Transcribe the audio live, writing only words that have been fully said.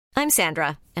I'm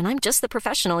Sandra, and I'm just the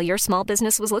professional your small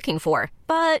business was looking for.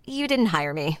 But you didn't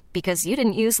hire me because you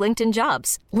didn't use LinkedIn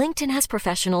Jobs. LinkedIn has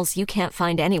professionals you can't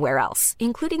find anywhere else,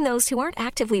 including those who aren't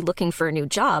actively looking for a new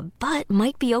job, but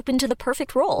might be open to the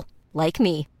perfect role, like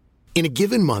me. In a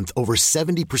given month, over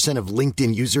 70% of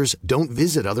LinkedIn users don't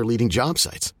visit other leading job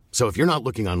sites. So if you're not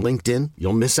looking on LinkedIn,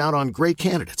 you'll miss out on great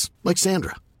candidates like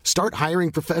Sandra. Start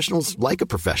hiring professionals like a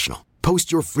professional.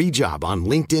 Post your free job on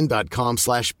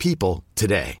linkedin.com/people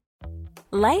today.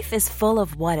 Life is full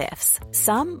of what-ifs.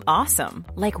 Some awesome,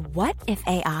 like what if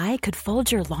AI could fold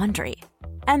your laundry?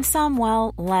 And some,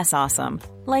 well, less awesome,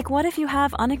 like what if you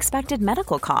have unexpected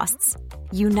medical costs?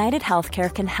 United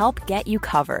Healthcare can help get you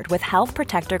covered with Health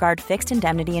Protector Guard fixed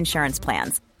indemnity insurance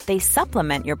plans. They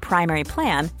supplement your primary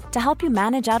plan to help you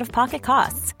manage out-of-pocket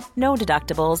costs. No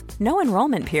deductibles, no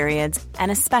enrollment periods,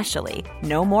 and especially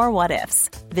no more what-ifs.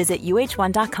 Visit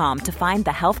uh1.com to find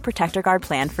the Health Protector Guard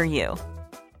plan for you.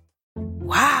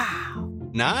 Wow.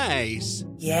 Nice.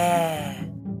 Yeah.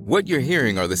 What you're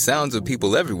hearing are the sounds of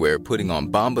people everywhere putting on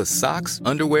Bombas socks,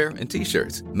 underwear, and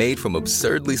T-shirts made from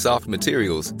absurdly soft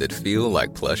materials that feel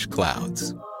like plush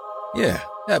clouds. Yeah,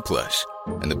 that plush.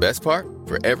 And the best part?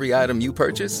 For every item you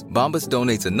purchase, Bombas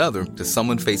donates another to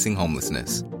someone facing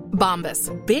homelessness.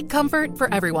 Bombas. Big comfort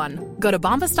for everyone. Go to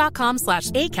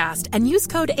bombas.com/ACAST and use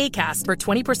code ACAST for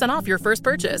 20% off your first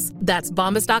purchase. That's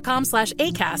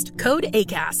bombas.com/ACAST. Code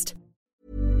ACAST.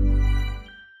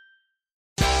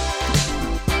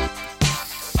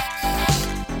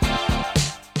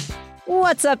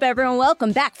 What's up, everyone?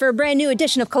 Welcome back for a brand new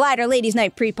edition of Collider Ladies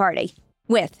Night Pre-Party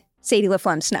with Sadie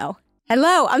Laflamme Snow.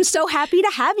 Hello, I'm so happy to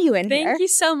have you in here. Thank you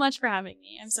so much for having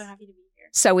me. I'm so happy to be here.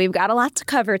 So we've got a lot to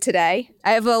cover today.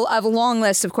 I have a long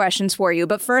list of questions for you,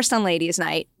 but first on Ladies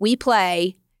Night, we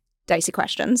play Dicey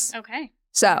Questions. Okay.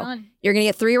 So you're going to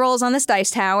get 3 rolls on this dice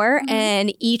tower,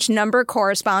 and each number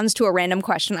corresponds to a random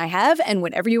question I have, and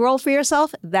whatever you roll for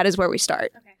yourself, that is where we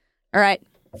start. Okay. All right,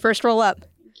 first roll up.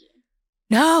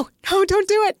 No, don't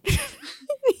do it.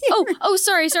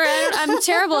 Sorry. I'm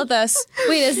terrible at this.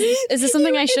 Wait, is this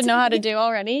something I should know how to do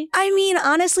already? I mean,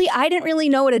 honestly, I didn't really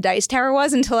know what a dice tower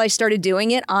was until I started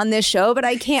doing it on this show, but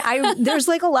there's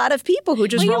like a lot of people who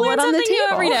just roll it on the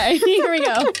table. Every day. Here we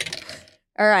go.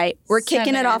 All right, we're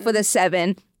kicking it off with a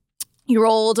 7. You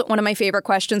rolled one of my favorite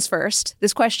questions first.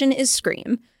 This question is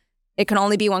Scream. It can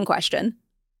only be one question.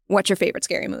 What's your favorite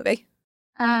scary movie?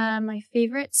 My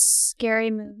favorite scary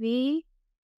movie?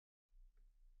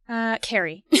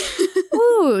 Carrie.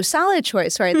 Ooh, solid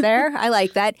choice right there. I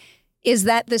like that. Is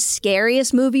that the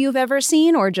scariest movie you've ever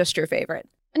seen or just your favorite?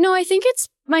 No, I think it's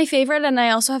my favorite, and I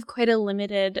also have quite a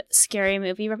limited scary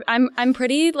movie. I'm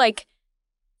pretty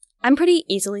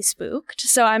easily spooked,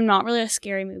 so I'm not really a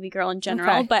scary movie girl in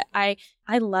general, okay. But I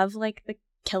love like the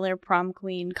killer prom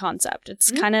queen concept.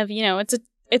 It's kind of,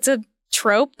 it's a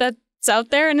trope that's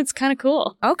out there and it's kind of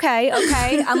cool. Okay.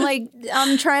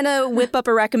 I'm trying to whip up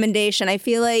a recommendation. I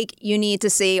feel like you need to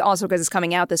see, also because it's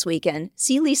coming out this weekend,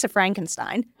 see Lisa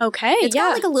Frankenstein. Okay, It's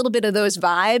got like a little bit of those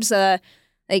vibes,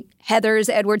 like Heather's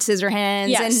Edward Scissorhands.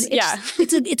 Yes,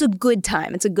 and it's a good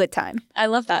time. It's a good time. I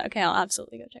love that. Okay, I'll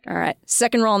absolutely go check it out. All right.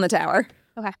 Second roll in the tower.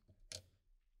 Okay.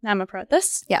 Now I'm a pro at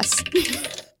this? Yes.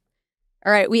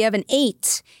 All right, we have an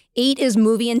 8. 8 is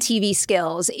movie and TV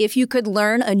skills. If you could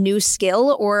learn a new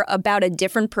skill or about a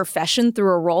different profession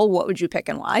through a role, what would you pick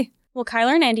and why? Well,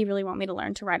 Kyler and Andy really want me to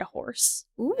learn to ride a horse.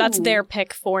 Ooh. That's their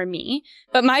pick for me.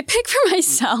 But my pick for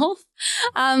myself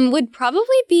would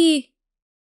probably be...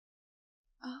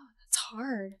 Oh, that's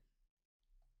hard.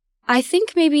 I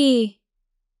think maybe...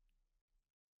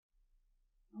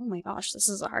 Oh my gosh, this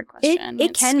is a hard question.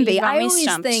 It can be. I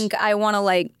always think I want to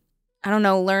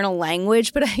learn a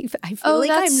language, but I feel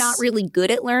like I'm not really good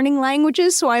at learning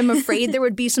languages, so I'm afraid there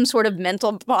would be some sort of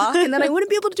mental block and then I wouldn't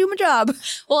be able to do my job.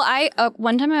 Well,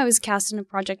 one time I was cast in a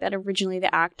project that originally the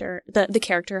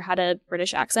character had a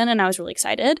British accent, and I was really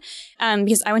excited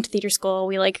because I went to theater school.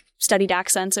 We studied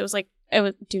accents.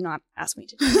 Do not ask me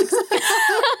to do this.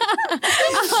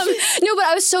 No, but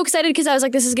I was so excited because I was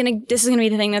like, this is gonna be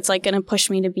the thing that's gonna push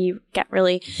me to get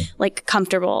really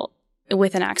comfortable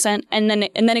with an accent, and then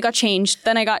it got changed.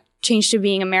 Then I got changed to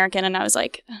being American, and I was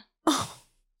like, oh,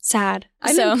 sad.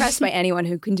 I'm impressed by anyone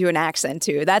who can do an accent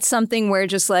too. That's something where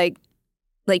just like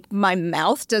my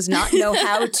mouth does not know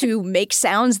how to make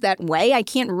sounds that way. I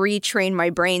can't retrain my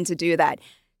brain to do that.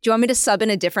 Do you want me to sub in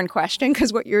a different question?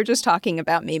 Because what you're just talking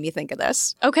about made me think of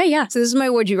this. Okay, yeah. So this is my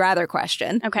would you rather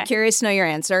question. Okay. I'm curious to know your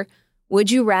answer. Would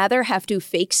you rather have to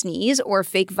fake sneeze or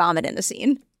fake vomit in the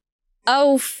scene?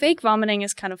 Oh, fake vomiting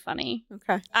is kind of funny.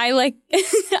 Okay. I've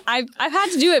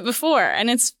had to do it before, and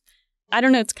it's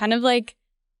kind of like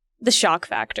The shock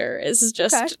factor is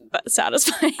just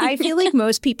satisfying. I feel like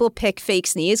most people pick fake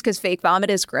sneeze because fake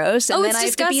vomit is gross. And then it's I have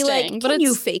disgusting, to be like, can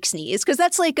you fake sneeze? Because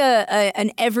that's like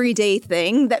an everyday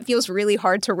thing that feels really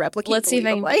hard to replicate. Let's see if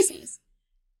I can fake sneeze.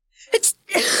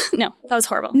 No, that was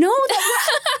horrible. No,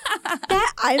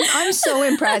 I'm so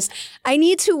impressed. I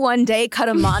need to one day cut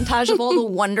a montage of all the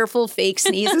wonderful fake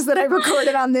sneezes that I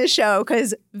recorded on this show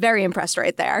because very impressed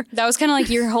right there. That was kind of like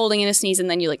you're holding in a sneeze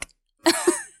and then you like...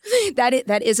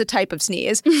 That is a type of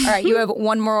sneeze. All right, you have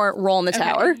one more roll in the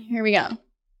tower. Here we go.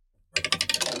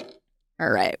 All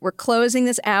right, we're closing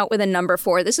this out with a number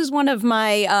 4. This is one of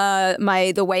my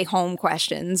the way home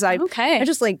questions. I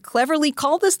just like cleverly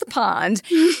called this the pond.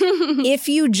 If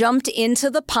you jumped into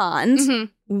the pond,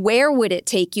 where would it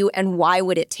take you and why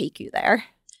would it take you there?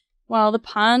 Well, the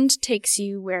pond takes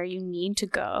you where you need to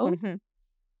go.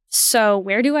 So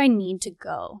where do I need to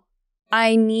go?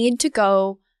 I need to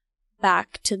go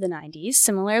back to the 90s,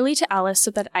 similarly to Alice,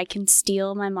 so that I can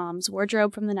steal my mom's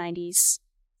wardrobe from the 90s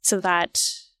so that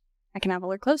I can have all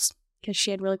her clothes, because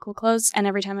she had really cool clothes. And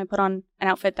every time I put on an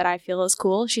outfit that I feel is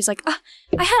cool, she's like, I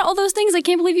had all those things. I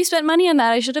can't believe you spent money on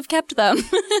that. I should have kept them.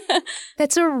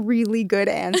 That's a really good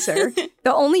answer.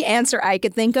 The only answer I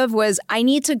could think of was I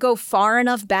need to go far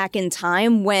enough back in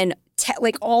time when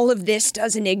like all of this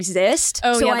doesn't exist.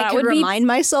 So I could remind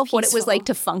myself what it was like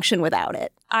to function without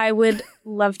it. I would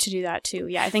love to do that too.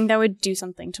 Yeah, I think that would do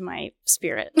something to my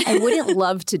spirit. I wouldn't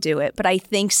love to do it, but I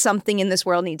think something in this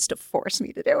world needs to force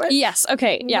me to do it. Yes.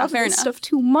 Okay. Yeah, fair enough. Stuff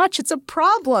too much. It's a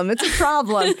problem.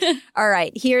 All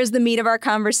right. Here's the meat of our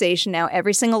conversation now.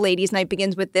 Every single ladies' night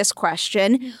begins with this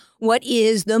question. What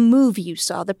is the movie you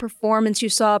saw, the performance you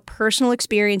saw, personal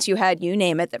experience you had, you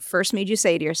name it, that first made you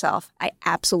say to yourself, I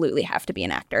absolutely have to be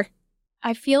an actor?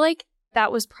 I feel like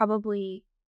that was probably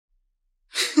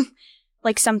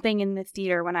like something in the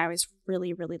theater when I was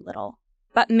really, really little.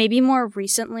 But maybe more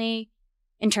recently,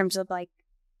 in terms of like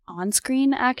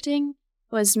on-screen acting,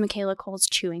 was Michaela Cole's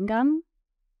Chewing Gum.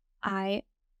 I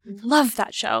love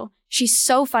that show. She's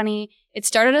so funny. It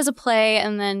started as a play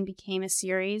and then became a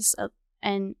series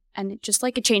and it just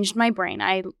like it changed my brain.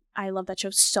 I love that show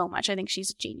so much. I think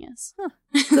she's a genius.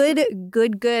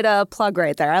 Good plug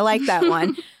right there. I like that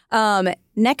one.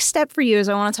 Next step for you is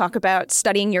I want to talk about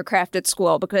studying your craft at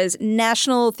school, because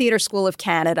National Theatre School of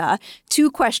Canada,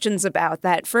 2 questions about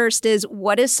that. First is,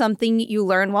 what is something you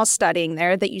learned while studying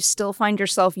there that you still find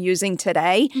yourself using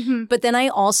today? But then I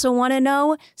also want to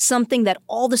know something that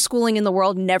all the schooling in the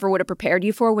world never would have prepared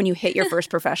you for when you hit your first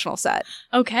professional set.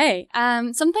 Okay.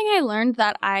 Something I learned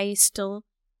that I still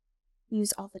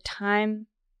use all the time.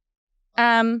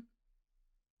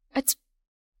 It's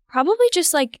probably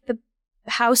just like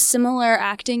how similar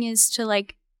acting is to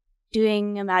like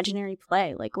doing imaginary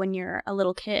play, like when you're a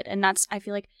little kid. And that's, I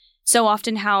feel like, so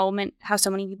often how so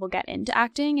many people get into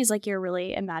acting is like you're a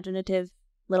really imaginative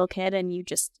little kid and it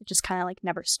just kind of like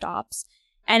never stops.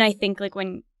 And I think like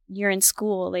when you're in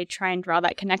school, they try and draw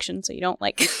that connection so you don't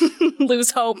like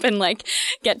lose hope and like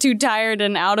get too tired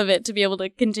and out of it to be able to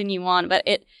continue on. But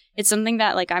it's something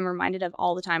that like I'm reminded of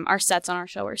all the time. Our sets on our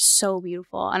show are so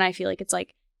beautiful, and I feel like it's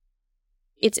like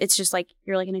it's just like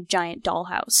you're like in a giant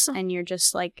dollhouse and you're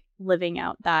just like living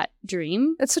out that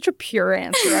dream. That's such a pure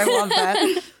answer. I love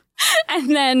that.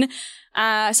 And then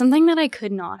something that I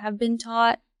could not have been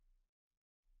taught.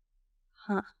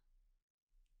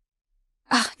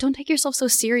 Don't take yourself so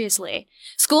seriously.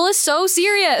 School is so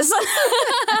serious.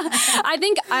 I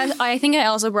think I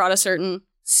also brought a certain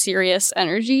serious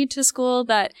energy to school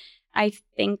that I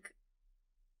think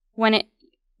when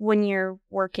you're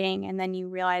working and then you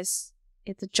realize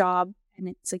it's a job and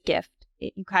it's a gift,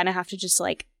 you kind of have to just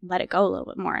like let it go a little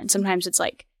bit more. And sometimes it's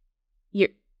like you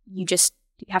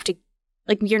have to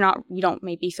like you don't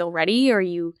maybe feel ready, or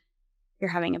you're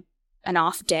having an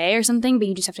off day or something, but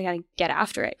you just have to kind of get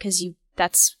after it because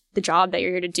that's the job that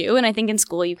you're here to do. And I think in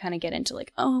school you kind of get into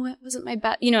like, oh, it wasn't my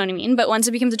best, you know what I mean? But once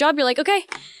it becomes a job, you're like, okay,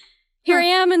 here I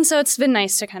am. And so it's been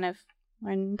nice to kind of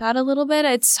learn that a little bit.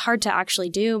 It's hard to actually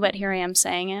do, but here I am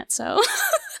saying it. So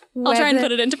I'll try and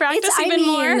put it into practice even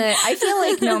more. I feel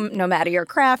like no matter your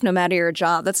craft, no matter your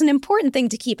job, that's an important thing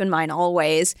to keep in mind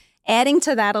always. Adding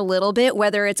to that a little bit,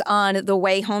 whether it's on the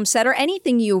way home set or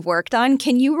anything you've worked on,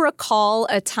 can you recall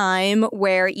a time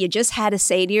where you just had to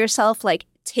say to yourself, like,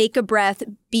 take a breath,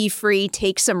 be free,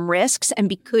 take some risks, and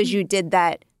because you did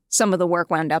that, some of the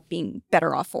work wound up being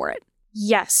better off for it?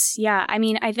 Yes. Yeah. I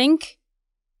mean, I think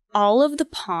all of the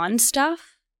pond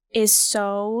stuff is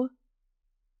so,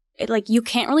 like, you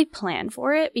can't really plan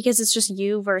for it because it's just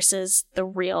you versus the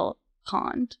real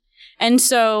pond. And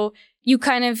so you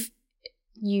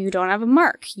don't have a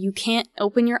mark. You can't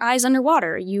open your eyes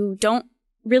underwater. You don't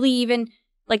really even,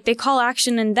 like, they call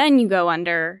action and then you go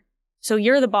under. So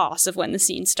you're the boss of when the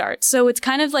scene starts. So it's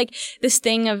kind of like this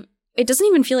thing of, it doesn't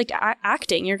even feel like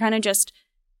acting. You're kind of just,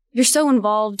 you're so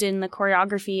involved in the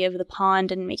choreography of the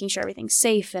pond and making sure everything's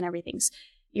safe and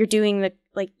you're doing the,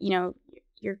 like, you know,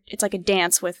 it's like a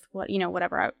dance with what, you know,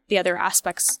 whatever the other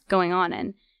aspects going on.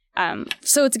 And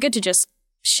so it's good to just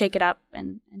shake it up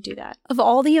and do that. Of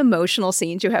all the emotional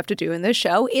scenes you have to do in this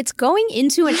show, it's going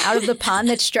into and out of the pond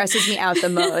that stresses me out the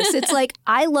most. It's like,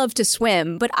 I love to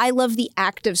swim, but I love the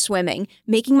act of swimming.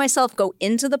 Making myself go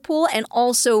into the pool and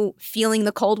also feeling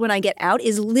the cold when I get out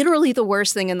is literally the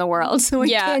worst thing in the world. So I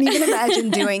can't even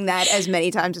imagine doing that as many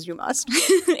times as you must.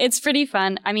 It's pretty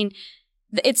fun. I mean,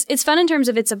 it's fun in terms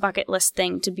of it's a bucket list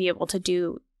thing to be able to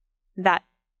do that.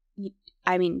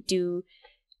 I mean, do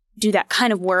that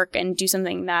kind of work and do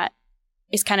something that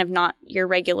is kind of not your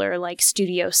regular, like,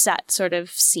 studio set sort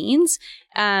of scenes.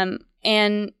 And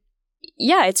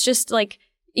yeah, it's just like,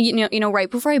 you know, right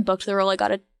before I booked the role, I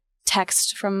got a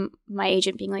text from my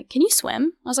agent being like, "Can you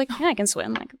swim?" I was like, "Yeah, I can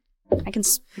swim." Like,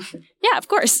 yeah, of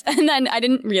course. And then I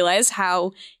didn't realize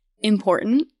how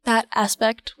important that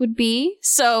aspect would be.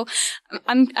 So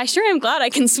I sure am glad I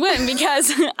can swim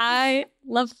because I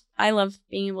love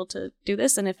being able to do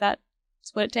this. And if that's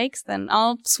what it takes, then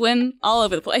I'll swim all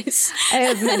over the place. I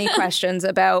have many questions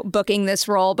about booking this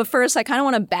role, but first I kind of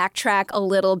want to backtrack a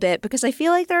little bit because I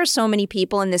feel like there are so many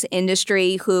people in this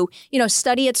industry who, you know,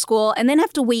 study at school and then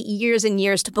have to wait years and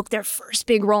years to book their first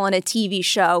big role in a TV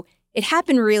show. It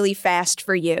happened really fast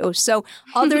for you. So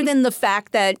other than the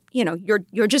fact that, you know,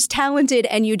 you're just talented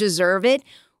and you deserve it,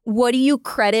 what do you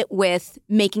credit with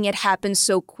making it happen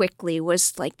so quickly?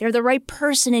 Was, like, they're the right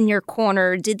person in your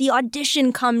corner? Did the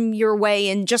audition come your way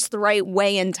in just the right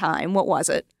way and time? What was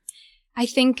it? I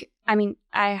think, I mean,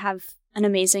 I have an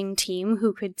amazing team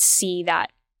who could see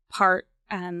that part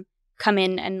come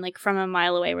in and, like, from a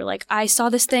mile away were like, "I saw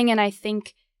this thing and I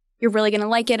think you're really going to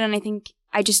like it." And I think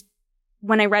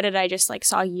when I read it, I just, like,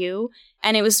 saw you.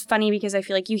 And it was funny because I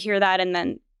feel like you hear that and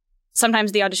then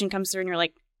sometimes the audition comes through and you're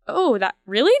like, "Oh, that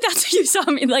really? That's what you saw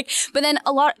me?" Like, but then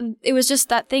it was just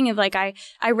that thing of, like, I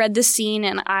read the scene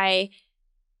and I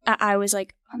was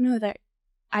like, "Oh no, that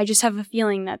I just have a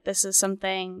feeling that this is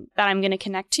something that I'm going to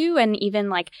connect to." And even,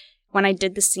 like, when I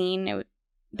did the scene,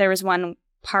 there was one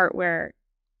part where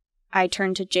I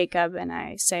turned to Jacob and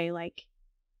I say, like,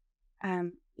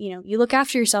 you know, "You look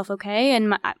after yourself, okay?"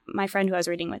 And my friend who I was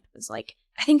reading with was like,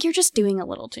 "I think you're just doing a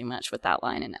little too much with that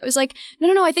line." And I was like,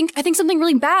 no, I think something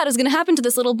really bad is going to happen to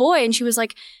this little boy. And she was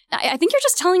like, I think you're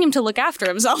just telling him to look after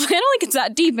himself. I don't think it's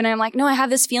that deep. And I'm like, no, I have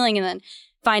this feeling. And then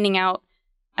finding out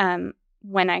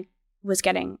when I was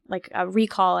getting, like, a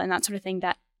recall and that sort of thing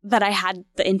that I had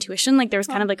the intuition, like, there was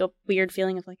kind of like a weird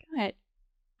feeling of, like,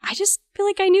 I just feel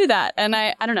like I knew that. And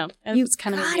I don't know. It was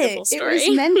kind of a beautiful story. It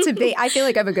was meant to be. I feel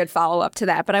like I have a good follow-up to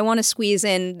that, but I want to squeeze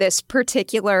in this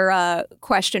particular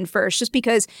question first, just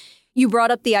because you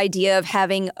brought up the idea of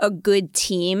having a good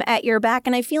team at your back.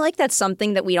 And I feel like that's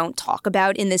something that we don't talk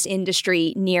about in this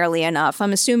industry nearly enough.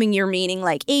 I'm assuming you're meaning,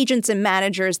 like, agents and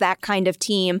managers, that kind of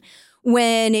team.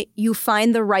 When you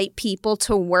find the right people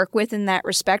to work with in that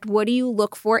respect, what do you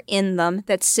look for in them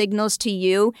that signals to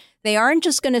you they aren't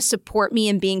just going to support me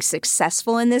in being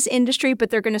successful in this industry,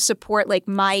 but they're going to support, like,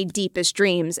 my deepest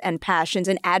dreams and passions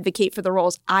and advocate for the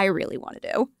roles I really want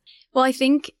to do? Well, I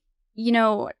think, you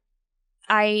know,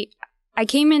 I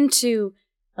came into,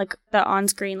 like, the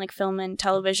on-screen, like, film and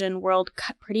television world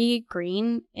pretty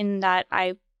green in that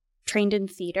I trained in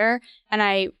theater and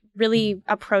I really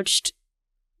approached,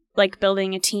 like,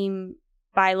 building a team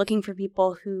by looking for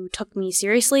people who took me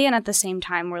seriously and at the same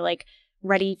time were, like,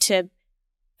 ready to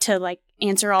like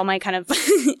answer all my kind of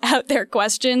out there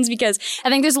questions, because I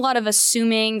think there's a lot of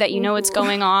assuming that you know what's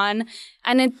going on,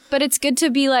 but it's good to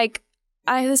be like,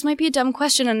 this might be a dumb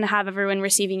question, and have everyone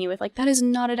receiving you with, like, that is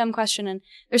not a dumb question, and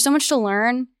there's so much to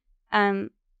learn,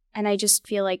 and I just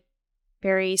feel like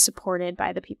very supported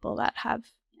by the people that have.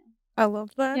 I love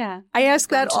that. Yeah, I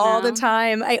ask that all the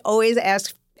time. I always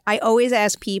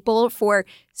ask people for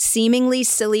seemingly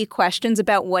silly questions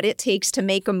about what it takes to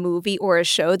make a movie or a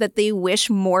show that they wish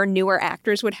more newer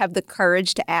actors would have the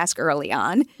courage to ask early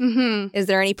on. Mm-hmm. Is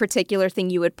there any particular thing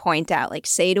you would point out? Like,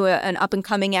 say to an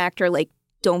up-and-coming actor, like,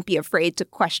 don't be afraid to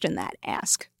question that.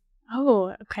 Ask.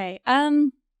 Oh, okay.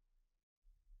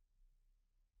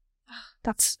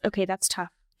 That's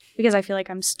tough. Because I feel like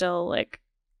I'm still, like,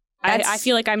 I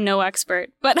feel like I'm no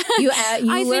expert, but you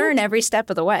learn every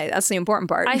step of the way. That's the important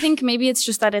part. I think maybe it's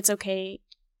just that it's okay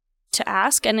to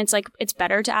ask, and it's like it's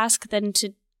better to ask and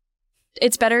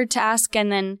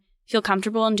then feel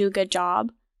comfortable and do a good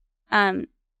job.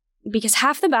 Because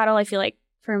half the battle I feel like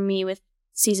for me with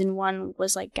season 1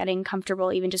 was like getting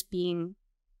comfortable even just being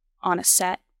on a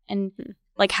set and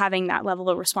like having that level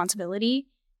of responsibility.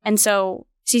 And so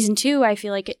season 2, I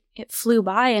feel like it flew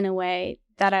by in a way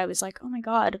that I was like, oh my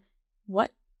God,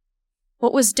 what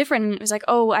was different? And it was like,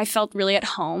 oh, I felt really at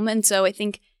home. And so I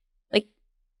think like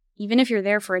even if you're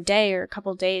there for a day or a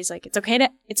couple of days, like it's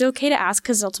okay to ask,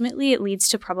 because ultimately it leads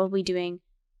to probably doing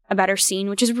a better scene,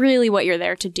 which is really what you're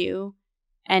there to do.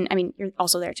 And I mean, you're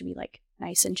also there to be like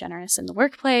nice and generous in the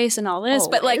workplace and all this,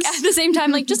 but like at the same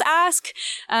time, like just ask.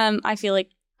 I feel like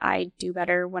I do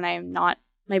better when I'm not,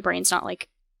 my brain's not like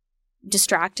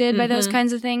distracted by those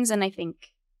kinds of things. And I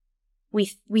think we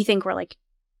think we're like,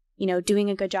 you know, doing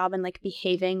a good job and like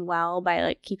behaving well by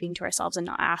like keeping to ourselves and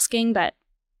not asking. But,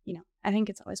 you know, I think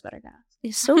it's always better to ask.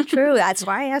 It's so true. That's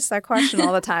why I ask that question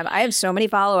all the time. I have so many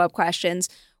follow-up questions.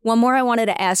 One more I wanted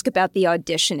to ask about the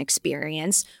audition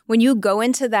experience. When you go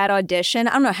into that audition,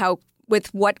 I don't know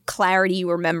with what clarity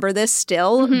you remember this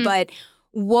still, but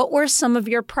what were some of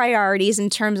your priorities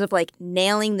in terms of like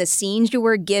nailing the scenes you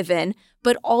were given,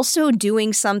 but also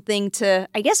doing something to,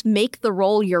 I guess, make the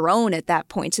role your own at that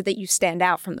point so that you stand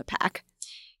out from the pack?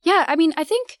 Yeah, I mean, I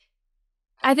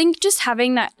think just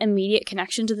having that immediate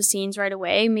connection to the scenes right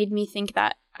away made me think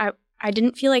that I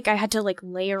didn't feel like I had to like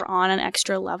layer on an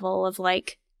extra level of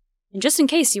like, and just in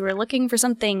case you were looking for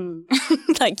something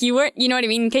like you weren't, you know what I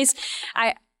mean?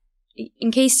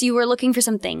 In case you were looking for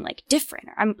something like different.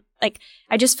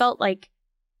 I just felt like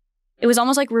it was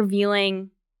almost like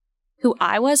revealing who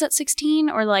I was at 16,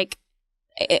 or like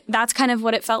that's kind of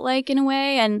what it felt like in a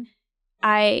way. And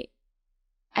I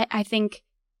think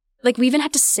like we even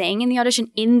had to sing in the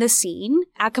audition in the scene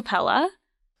a cappella.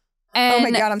 And oh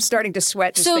my God, I'm starting to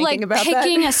sweat just thinking about that. So like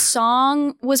picking a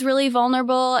song was really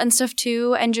vulnerable and stuff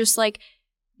too. And just like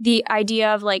the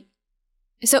idea of like,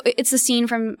 so it's the scene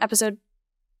from episode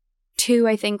 2,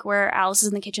 I think, where Alice is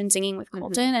in the kitchen singing with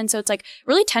Colton. And so it's like a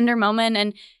really tender moment,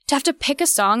 and to have to pick a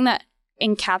song that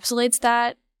encapsulates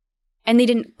that, and they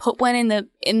didn't put one in the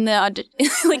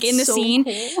like in the so scene.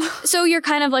 Cool. So you're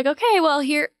kind of like, okay, well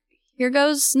here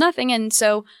goes nothing. And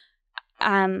so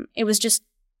it was just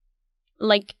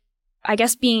like, I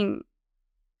guess being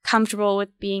comfortable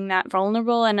with being that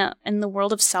vulnerable, and in the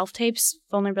world of self-tapes,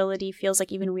 vulnerability feels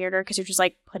like even weirder because you're just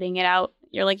like putting it out.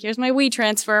 You're like, here's my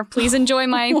WeTransfer. Please enjoy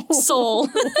my soul.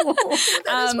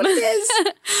 That is what it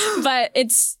is. But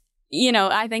it's, you know,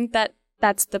 I think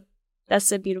that's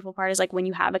the beautiful part is like when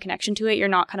you have a connection to it, you're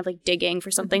not kind of like digging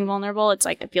for something vulnerable. It's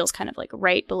like it feels kind of like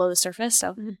right below the surface.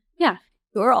 So yeah.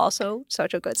 You're also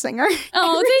such a good singer.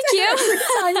 Oh, thank you. Every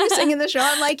time you sing in the show,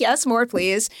 I'm like, yes, more,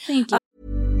 please. Thank you.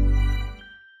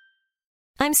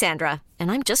 I'm Sandra, and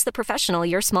I'm just the professional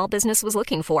your small business was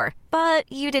looking for.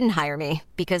 But you didn't hire me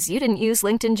because you didn't use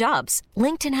LinkedIn Jobs.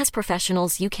 LinkedIn has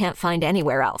professionals you can't find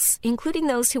anywhere else, including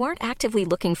those who aren't actively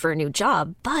looking for a new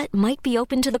job, but might be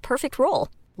open to the perfect role,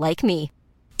 like me.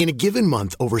 In a given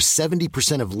month, over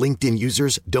 70% of LinkedIn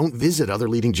users don't visit other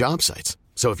leading job sites.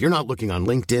 So if you're not looking on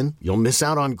LinkedIn, you'll miss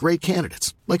out on great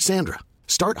candidates like Sandra.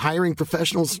 Start hiring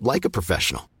professionals like a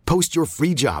professional. Post your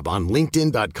free job on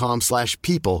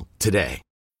linkedin.com/people today.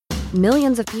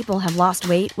 Millions of people have lost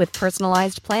weight with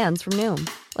personalized plans from Noom.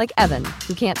 Like Evan,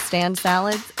 who can't stand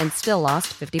salads and still lost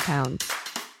 50 pounds.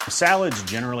 Salads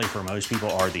generally for most people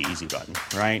are the easy button,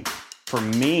 right? For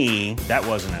me, that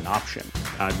wasn't an option.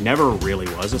 I never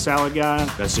really was a salad guy.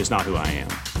 That's just not who I am.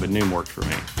 But Noom worked for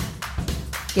me.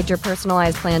 Get your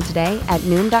personalized plan today at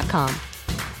Noom.com.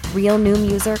 Real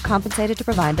Noom user compensated to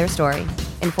provide their story.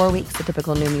 In 4 weeks, the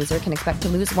typical Noom user can expect to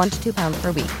lose 1 to 2 pounds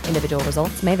per week. Individual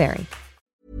results may vary.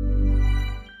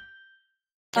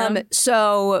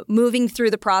 So moving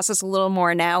through the process a little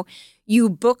more now, you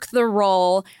book the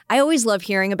role. I always love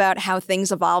hearing about how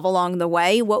things evolve along the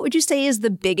way. What would you say is the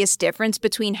biggest difference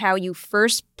between how you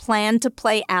first planned to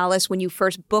play Alice when you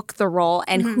first booked the role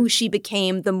and who she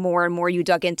became the more and more you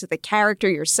dug into the character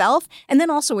yourself, and then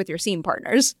also with your scene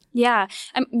partners? Yeah.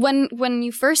 When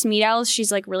you first meet Alice,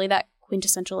 she's like really that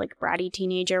quintessential like bratty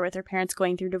teenager with her parents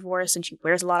going through divorce, and she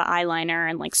wears a lot of eyeliner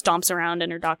and like stomps around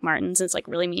in her Doc Martens and is like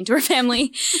really mean to her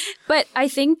family. But I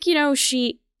think, you know,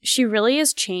 she really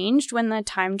has changed when the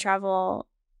time travel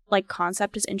like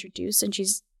concept is introduced, and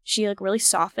she like really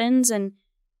softens. And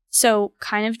so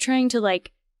kind of trying to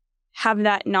like have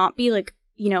that not be like,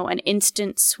 you know, an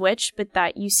instant switch, but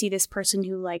that you see this person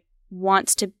who like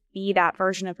wants to be that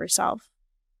version of herself.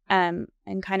 And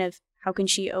kind of how can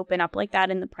she open up like that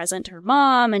in the present to her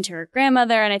mom and to her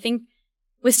grandmother? And I think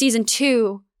with season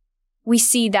 2, we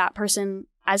see that person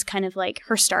as kind of like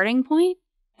her starting point.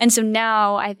 And so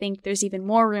now I think there's even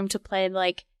more room to play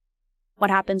like what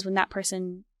happens when that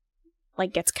person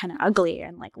like gets kind of ugly,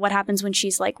 and like what happens when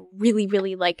she's like really,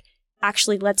 really like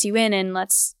actually lets you in and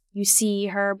lets you see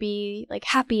her be like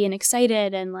happy and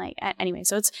excited and like anyway.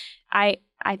 So it's I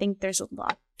think there's a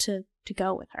lot to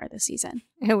go with her this season.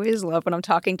 I always love when I'm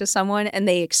talking to someone and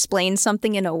they explain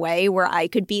something in a way where I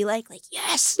could be like,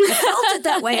 yes, I felt it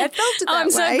that way. I felt it that way.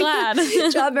 I'm so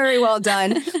glad. Job very well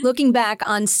done. Looking back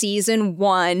on season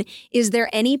 1, is there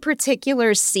any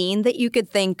particular scene that you could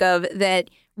think of that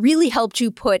really helped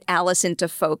you put Alice into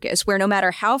focus, where no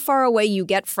matter how far away you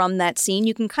get from that scene,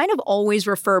 you can kind of always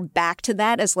refer back to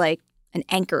that as like an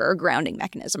anchor or grounding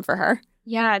mechanism for her?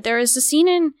 Yeah, there is a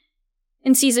scene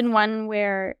in season 1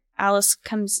 where Alice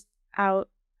comes out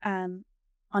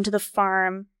onto the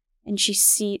farm and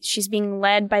she's being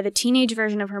led by the teenage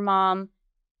version of her mom,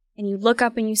 and you look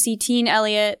up and you see teen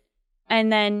Elliot,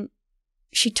 and then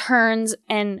she turns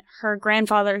and her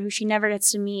grandfather, who she never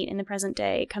gets to meet in the present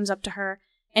day, comes up to her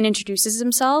and introduces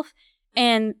himself.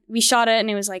 And we shot it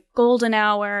and it was like golden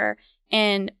hour.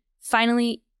 And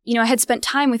finally, you know, I had spent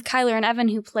time with Kyler and Evan,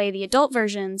 who play the adult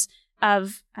versions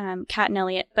of Kat and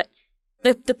Elliot, but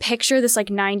the picture, this like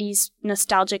 90s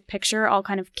nostalgic picture, all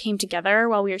kind of came together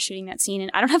while we were shooting that scene.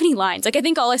 And I don't have any lines. Like, I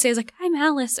think all I say is like, I'm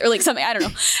Alice, or like something, I don't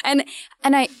know.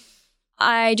 And I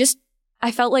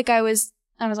felt like I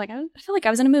felt like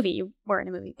I was in a movie. You were in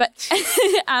a movie, but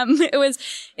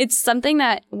it's something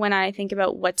that when I think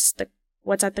about what's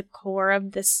at the core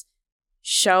of this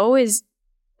show is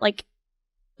like,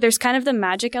 there's kind of the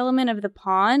magic element of the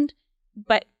pond,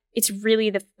 but it's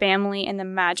really the family and the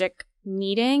magic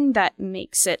meeting that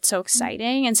makes it so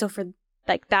exciting. And so for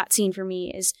like that scene for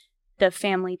me is the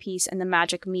family piece and the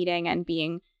magic meeting and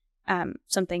being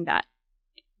something that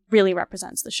really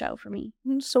represents the show for me.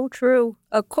 So true.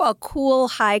 A cool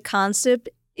high concept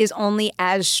is only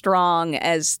as strong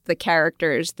as the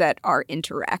characters that are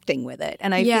interacting with it.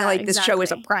 And I feel like this show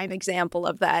is a prime example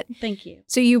of that. Thank you.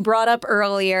 So you brought up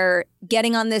earlier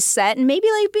getting on this set and maybe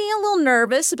like being a little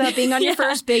nervous about being on your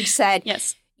first big set.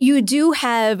 Yes. You do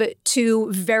have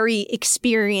 2 very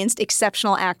experienced,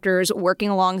 exceptional actors working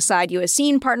alongside you as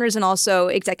scene partners and also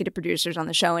executive producers on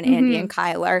the show, and Andy and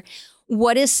Kyler.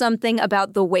 What is something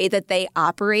about the way that they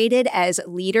operated as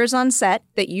leaders on set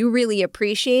that you really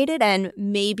appreciated and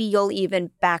maybe you'll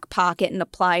even back pocket and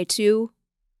apply to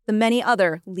the many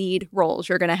other lead roles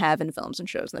you're going to have in films and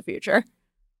shows in the future?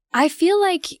 I feel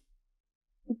like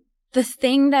the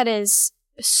thing that is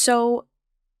so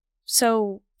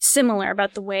similar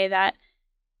about the way that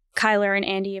Kyler and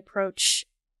Andy approach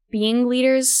being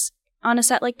leaders on a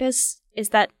set like this is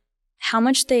that how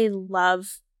much they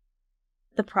love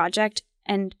the project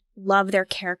and love their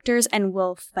characters and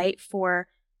will fight for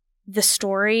the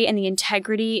story and the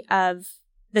integrity of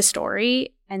the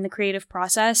story and the creative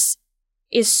process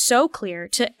is so clear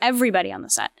to everybody on the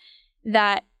set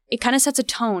that it kind of sets a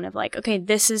tone of like, okay,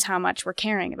 this is how much we're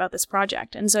caring about this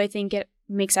project. And so I think it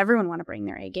makes everyone want to bring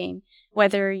their A game,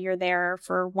 whether you're there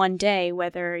for one day,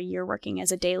 whether you're working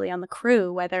as a daily on the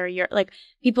crew, whether you're like,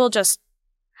 people just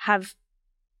have,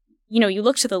 you know, you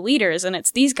look to the leaders and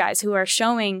it's these guys who are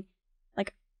showing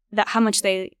like that how much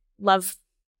they love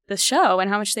the show and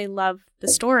how much they love the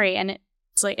story. And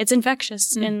it's like, it's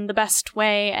infectious in the best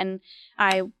way. And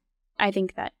I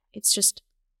think that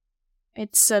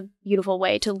it's a beautiful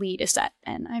way to lead a set.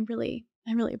 And I really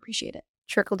appreciate it.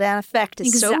 Trickle-down effect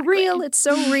is so real. It's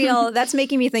so real. That's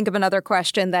making me think of another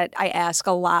question that I ask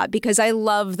a lot because I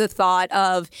love the thought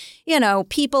of, you know,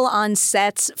 people on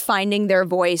sets finding their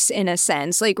voice in a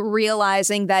sense, like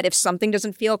realizing that if something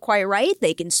doesn't feel quite right,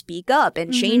 they can speak up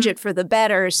and change it for the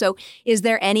better. So is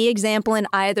there any example in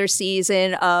either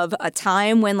season of a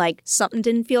time when like something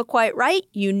didn't feel quite right?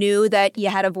 You knew that you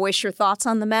had to voice your thoughts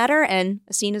on the matter and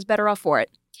a scene is better off for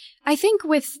it? I think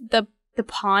with the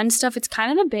pond stuff, it's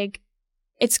kind of a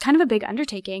big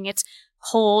undertaking. It's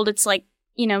cold. It's like,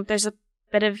 you know, there's a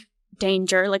bit of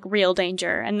danger, like real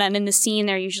danger. And then in the scene,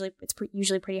 it's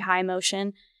usually pretty high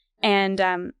emotion. And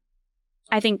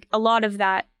I think a lot of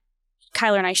that,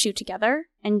 Kyler and I shoot together.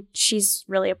 And she's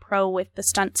really a pro with the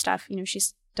stunt stuff. You know,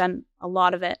 she's done a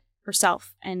lot of it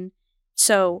herself. And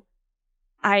so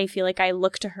I feel like I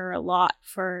look to her a lot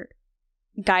for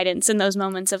guidance in those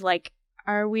moments of like,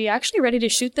 are we actually ready to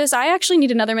shoot this? I actually need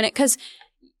another minute because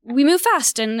we move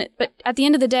fast, but at the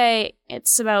end of the day,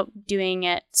 it's about doing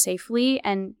it safely,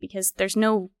 and because there's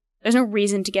no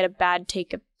reason to get a bad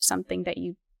take of something that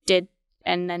you did,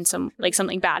 and then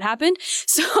something bad happened.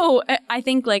 So I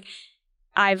think like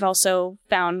I've also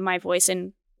found my voice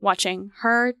in watching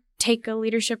her take a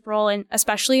leadership role, and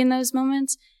especially in those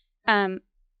moments. And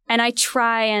I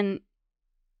try and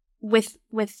with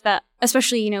the,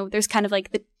 especially, you know, there's kind of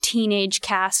like the teenage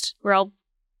cast. We're all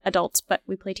adults, but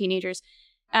we play teenagers.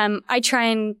 I try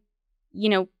and,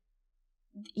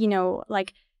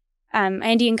 like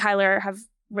Andy and Kyler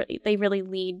they really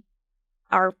lead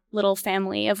our little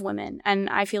family of women. And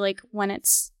I feel like when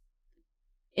it's,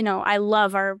 I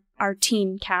love our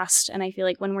teen cast. And I feel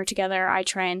like when we're together, I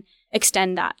try and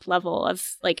extend that level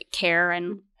of like care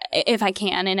and if I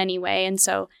can in any way. And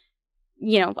so,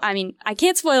 I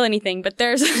can't spoil anything, but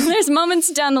there's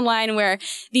moments down the line where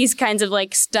these kinds of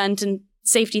like stunt and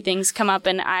safety things come up,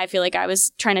 and I feel like I was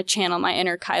trying to channel my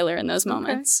inner Kyler in those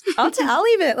moments. Okay. I'll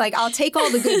leave it. Like, I'll take all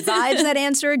the good vibes that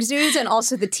answer exudes and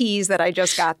also the tease that I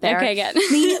just got there. Okay, good.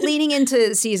 Leaning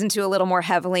into season 2 a little more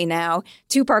heavily now,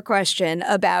 2-part question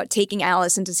about taking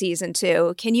Alice into season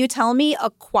 2. Can you tell me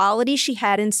a quality she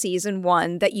had in season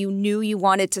 1 that you knew you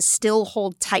wanted to still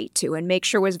hold tight to and make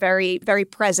sure was very, very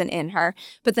present in her?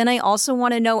 But then I also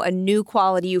want to know a new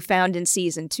quality you found in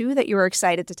season 2 that you were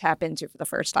excited to tap into for the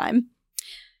first time.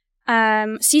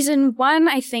 Season 1,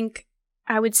 I think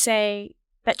I would say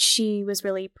that she was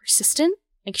really persistent.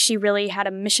 Like, she really had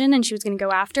a mission and she was going to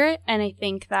go after it. And I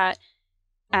think that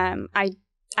I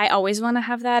always want to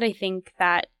have that. I think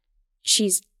that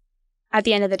she's, at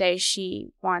the end of the day,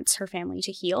 she wants her family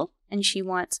to heal. And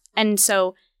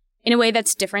so in a way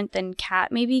that's different than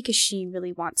Kat, maybe, because she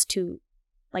really wants to,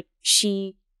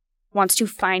 she wants to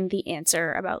find the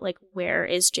answer about, where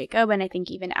is Jacob? And I think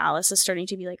even Alice is starting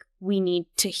to be like, we need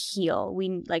to heal.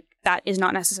 That is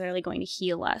not necessarily going to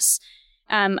heal us.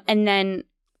 And then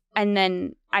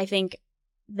I think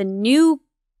the new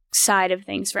side of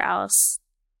things for Alice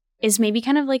is maybe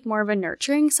kind of more of a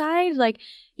nurturing side.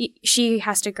 She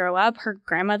has to grow up. Her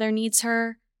grandmother needs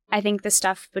her. I think the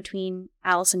stuff between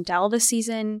Alice and Del this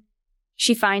season,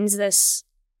 she finds this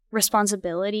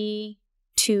responsibility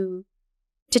to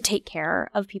take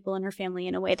care of people in her family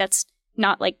in a way that's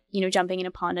not jumping in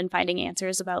a pond and finding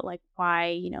answers about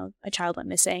why, a child went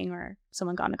missing or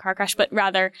someone got in a car crash, but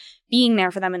rather being there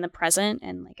for them in the present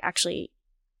and actually,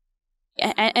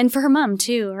 and for her mom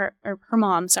too, her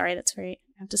mom, sorry, that's very,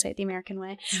 I have to say it the American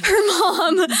way. Her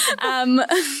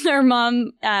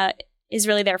mom is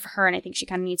really there for her. And I think she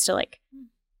kind of needs to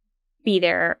be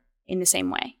there in the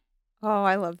same way. Oh,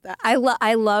 I love that. I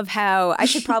love how, I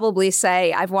should probably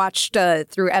say, I've watched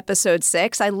through episode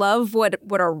 6. I love what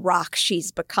a rock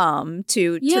she's become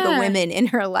to the women in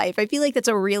her life. I feel like that's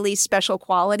a really special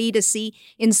quality to see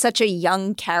in such a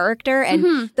young character.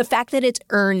 And the fact that it's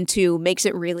earned too makes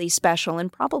it really special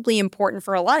and probably important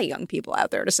for a lot of young people out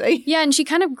there to see. Yeah, and she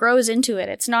kind of grows into it.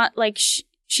 It's not like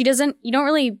she doesn't, you don't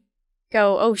really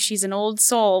go, oh, she's an old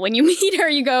soul. When you meet her,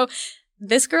 you go,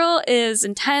 this girl is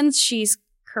intense. She's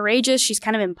courageous, she's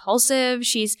kind of impulsive,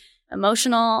 she's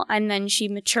emotional, and then she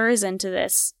matures into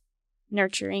this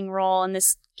nurturing role and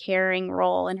this caring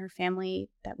role in her family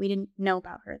that we didn't know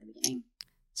about her at the beginning.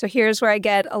 So here's where I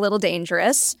get a little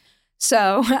dangerous.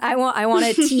 So I want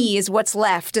to tease what's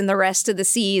left in the rest of the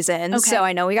season. Okay. So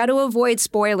I know we got to avoid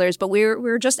spoilers, but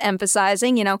we're just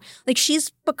emphasizing, she's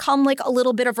become a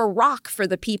little bit of a rock for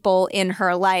the people in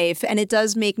her life, and it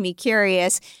does make me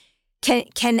curious.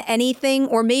 Can anything,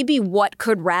 or maybe what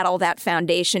could rattle that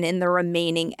foundation in the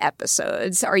remaining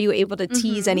episodes? Are you able to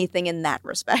tease anything in that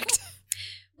respect?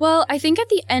 Well, I think at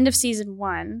the end of season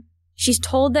 1, she's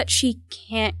told that she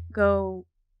can't go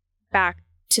back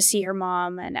to see her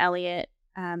mom and Elliot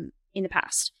in the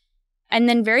past. And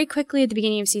then very quickly at the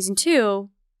beginning of season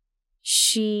 2,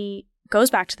 she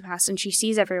goes back to the past and she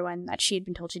sees everyone that she had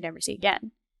been told she'd never see again.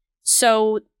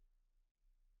 So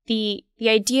the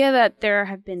idea that there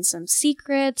have been some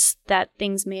secrets, that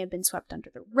things may have been swept under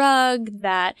the rug,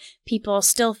 that people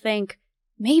still think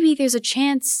maybe there's a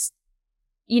chance,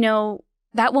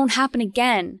 that won't happen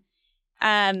again,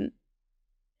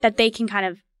 that they can kind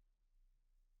of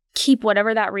keep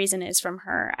whatever that reason is from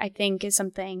her, I think is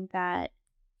something that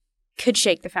could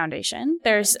shake the foundation.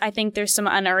 I think there's some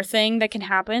unearthing that can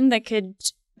happen that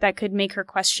could make her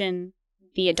question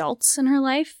the adults in her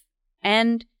life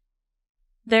and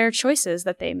their choices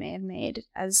that they may have made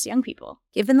as young people.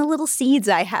 Given the little seeds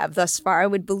I have thus far, I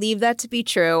would believe that to be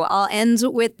true. I'll end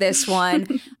with this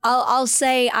one. I'll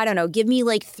say, I don't know, give me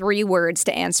 3 words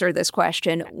to answer this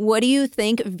question. What do you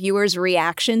think viewers'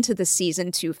 reaction to the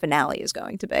season 2 finale is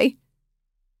going to be?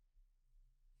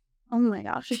 Oh my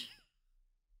gosh.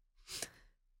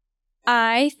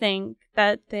 I think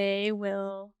that they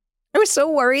will... I was so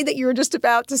worried that you were just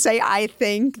about to say, I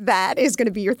think that is going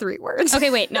to be your 3 words. Okay,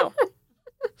 wait, no.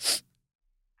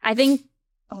 I think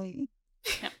no.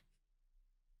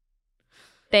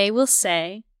 They will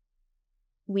say,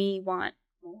 we want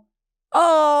more.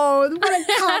 Oh, what a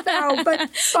cop-out,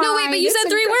 but fine. No, wait, but you said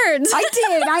 3 words. I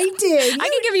did. I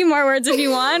can give you more words if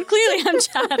you want. Clearly, I'm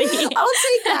chatty.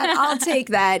 I'll take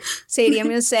that. Sadie, I'm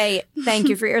going to say thank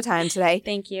you for your time today.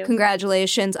 Thank you.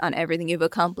 Congratulations on everything you've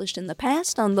accomplished in the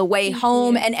past, on the way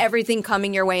home, and everything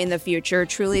coming your way in the future.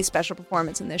 Truly a special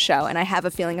performance in this show, and I have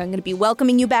a feeling I'm going to be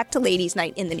welcoming you back to Ladies'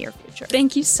 Night in the near future.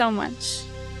 Thank you so much.